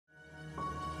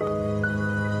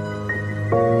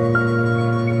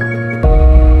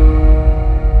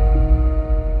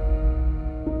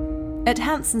At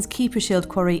Hanson's Keepershield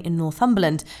Quarry in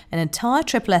Northumberland, an entire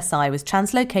SSSI was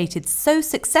translocated so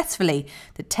successfully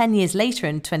that 10 years later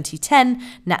in 2010,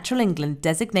 Natural England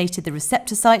designated the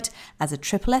receptor site as a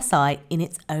SSSI in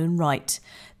its own right,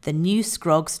 the New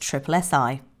Scroggs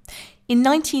SSSI. In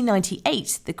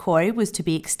 1998, the quarry was to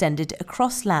be extended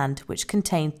across land which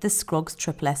contained the Scroggs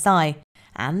SSSI.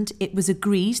 And it was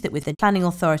agreed that with the planning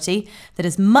authority that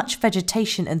as much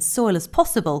vegetation and soil as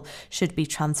possible should be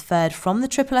transferred from the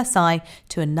SSSI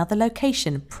to another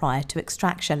location prior to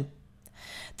extraction.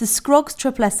 The Scroggs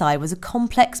SSSI was a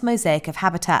complex mosaic of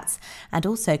habitats and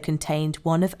also contained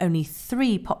one of only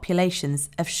 3 populations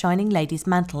of shining lady's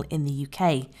mantle in the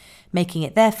UK, making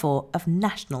it therefore of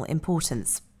national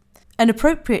importance. An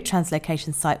appropriate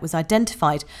translocation site was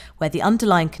identified where the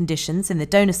underlying conditions in the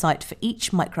donor site for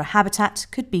each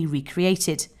microhabitat could be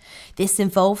recreated. This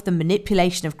involved the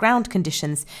manipulation of ground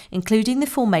conditions, including the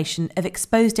formation of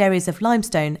exposed areas of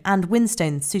limestone and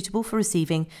whinstone suitable for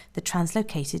receiving the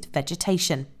translocated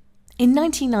vegetation. In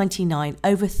 1999,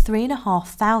 over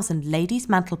 3,500 ladies'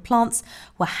 mantle plants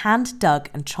were hand-dug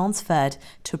and transferred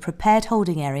to a prepared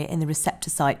holding area in the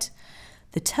receptor site.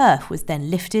 The turf was then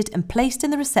lifted and placed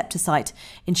in the receptor site,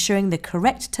 ensuring the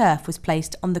correct turf was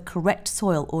placed on the correct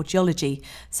soil or geology,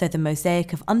 so the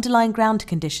mosaic of underlying ground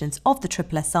conditions of the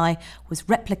SSSI was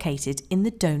replicated in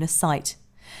the donor site.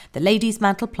 The ladies'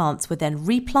 mantle plants were then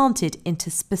replanted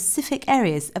into specific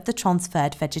areas of the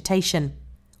transferred vegetation.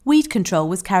 Weed control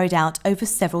was carried out over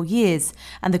several years,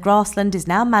 and the grassland is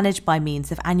now managed by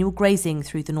means of annual grazing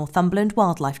through the Northumberland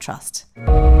Wildlife Trust.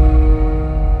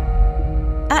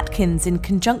 Atkins, in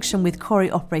conjunction with quarry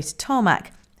operator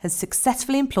Tarmac, has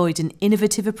successfully employed an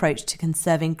innovative approach to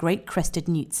conserving great crested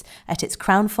newts at its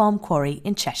Crown Farm quarry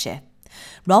in Cheshire.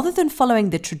 Rather than following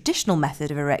the traditional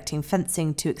method of erecting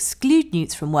fencing to exclude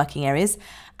newts from working areas,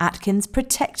 Atkins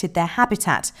protected their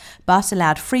habitat but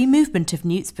allowed free movement of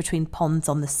newts between ponds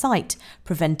on the site,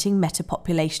 preventing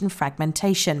metapopulation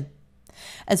fragmentation.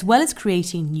 As well as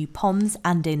creating new ponds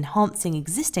and enhancing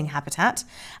existing habitat,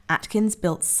 Atkins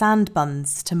built sand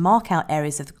bunds to mark out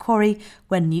areas of the quarry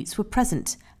where newts were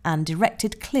present and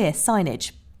erected clear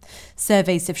signage.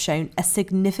 Surveys have shown a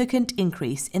significant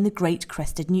increase in the great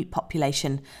crested newt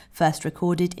population, first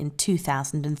recorded in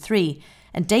 2003,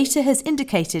 and data has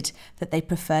indicated that they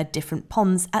prefer different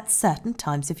ponds at certain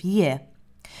times of year.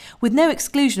 With no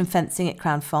exclusion fencing at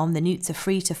Crown Farm, the newts are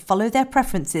free to follow their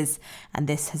preferences, and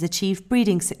this has achieved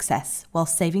breeding success while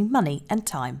saving money and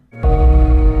time.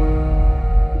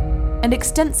 An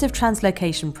extensive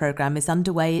translocation programme is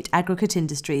underway at Aggregate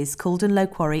Industries' Calden Low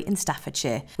Quarry in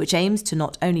Staffordshire, which aims to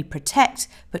not only protect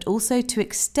but also to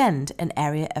extend an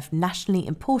area of nationally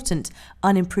important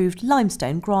unimproved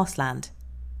limestone grassland.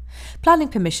 Planning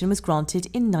permission was granted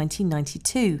in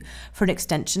 1992 for an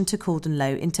extension to Calden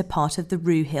Low into part of the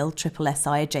Rue Hill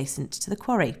SSSI adjacent to the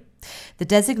quarry. The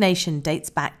designation dates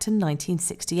back to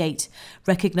 1968,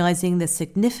 recognising the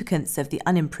significance of the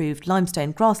unimproved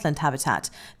limestone grassland habitat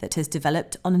that has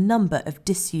developed on a number of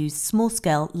disused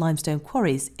small-scale limestone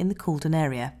quarries in the Calden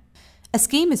area. A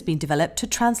scheme has been developed to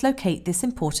translocate this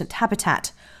important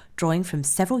habitat, drawing from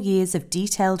several years of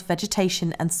detailed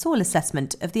vegetation and soil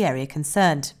assessment of the area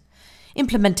concerned.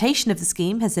 Implementation of the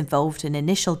scheme has involved an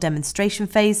initial demonstration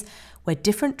phase where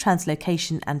different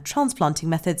translocation and transplanting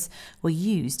methods were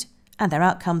used, and their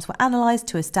outcomes were analysed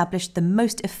to establish the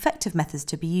most effective methods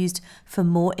to be used for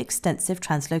more extensive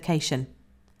translocation.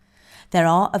 There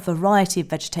are a variety of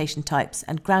vegetation types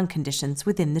and ground conditions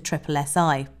within the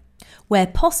SSSI. Where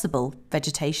possible,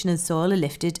 vegetation and soil are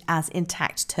lifted as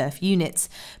intact turf units,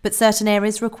 but certain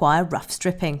areas require rough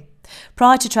stripping.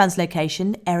 Prior to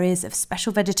translocation, areas of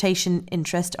special vegetation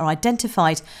interest are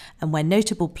identified, and where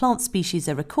notable plant species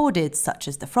are recorded, such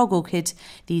as the frog orchid,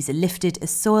 these are lifted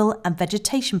as soil and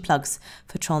vegetation plugs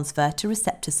for transfer to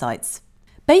receptor sites.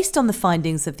 Based on the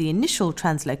findings of the initial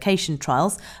translocation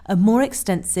trials, a more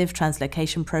extensive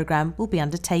translocation programme will be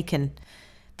undertaken.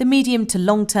 The medium to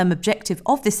long-term objective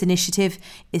of this initiative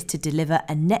is to deliver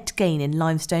a net gain in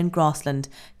limestone grassland,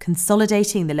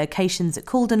 consolidating the locations at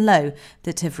Calden Low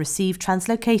that have received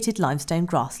translocated limestone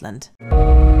grassland.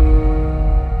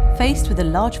 Faced with a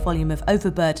large volume of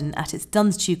overburden at its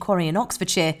Dunstew quarry in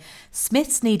Oxfordshire,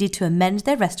 Smiths needed to amend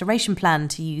their restoration plan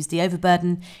to use the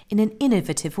overburden in an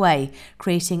innovative way,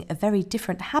 creating a very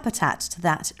different habitat to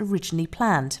that originally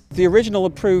planned. The original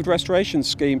approved restoration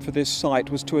scheme for this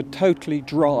site was to a totally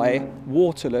dry,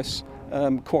 waterless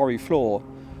quarry floor.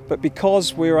 But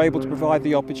because we were able to provide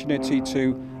the opportunity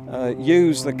to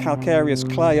use the calcareous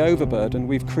clay overburden,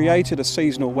 we've created a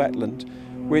seasonal wetland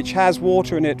which has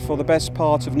water in it for the best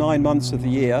part of 9 months of the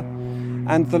year.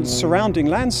 And the surrounding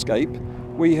landscape,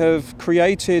 we have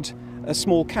created a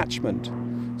small catchment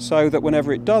so that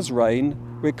whenever it does rain,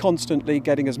 we're constantly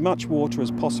getting as much water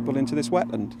as possible into this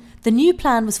wetland. The new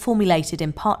plan was formulated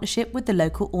in partnership with the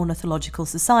local Ornithological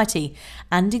Society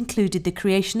and included the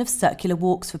creation of circular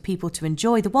walks for people to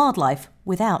enjoy the wildlife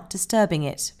without disturbing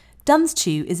it. Duns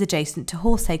Chew is adjacent to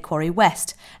Horsey Quarry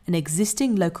West, an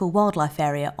existing local wildlife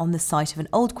area on the site of an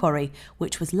old quarry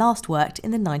which was last worked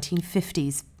in the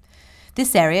 1950s.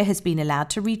 This area has been allowed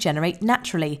to regenerate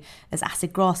naturally as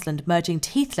acid grassland merging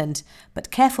to heathland, but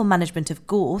careful management of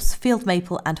gorse, field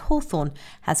maple and hawthorn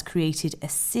has created a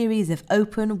series of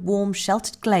open, warm,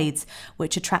 sheltered glades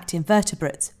which attract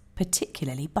invertebrates,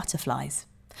 particularly butterflies.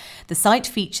 The site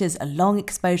features a long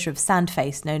exposure of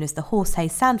sandface known as the Horsey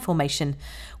Sand Formation,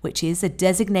 which is a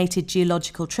designated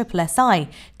geological SSSI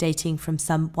dating from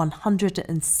some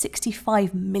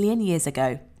 165 million years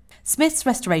ago. Smith's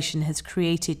restoration has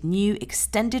created new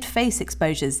extended face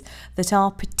exposures that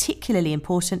are particularly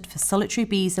important for solitary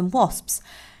bees and wasps,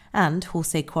 and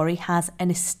Horsey Quarry has an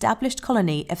established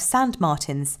colony of sand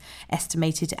martins,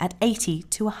 estimated at 80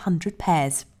 to 100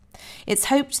 pairs. It's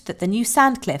hoped that the new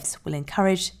sand cliffs will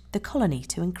encourage the colony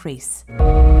to increase.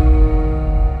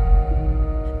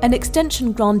 An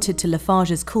extension granted to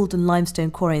Lafarge's Coulden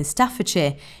Limestone Quarry in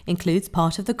Staffordshire includes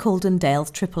part of the Coulden Dales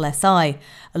SSSI,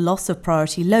 a loss of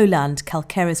priority lowland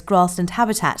calcareous grassland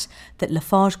habitat that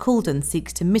Lafarge Coulden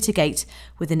seeks to mitigate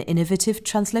with an innovative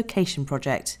translocation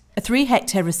project. A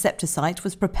 3-hectare receptor site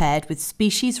was prepared with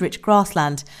species-rich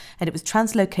grassland, and it was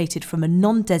translocated from a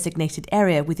non-designated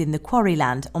area within the quarry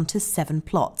land onto 7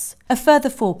 plots. A further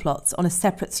 4 plots on a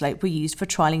separate slope were used for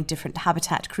trialling different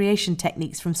habitat creation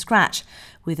techniques from scratch,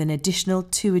 with an additional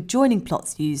 2 adjoining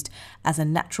plots used as a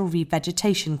natural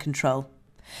revegetation control.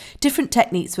 Different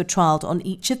techniques were trialled on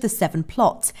each of the 7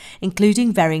 plots,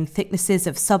 including varying thicknesses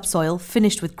of subsoil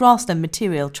finished with grassland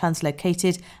material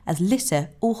translocated as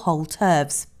litter or whole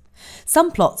turfs.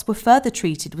 Some plots were further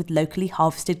treated with locally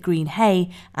harvested green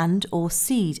hay and or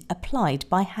seed applied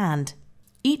by hand.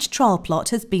 Each trial plot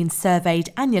has been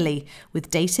surveyed annually,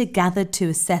 with data gathered to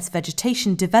assess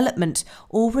vegetation development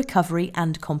or recovery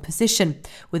and composition,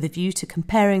 with a view to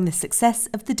comparing the success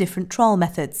of the different trial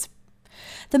methods.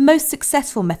 The most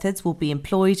successful methods will be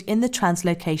employed in the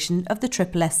translocation of the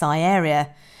SSSI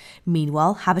area.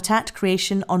 Meanwhile, habitat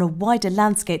creation on a wider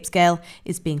landscape scale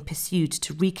is being pursued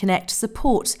to reconnect,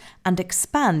 support and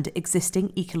expand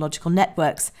existing ecological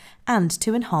networks and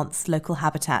to enhance local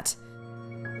habitat.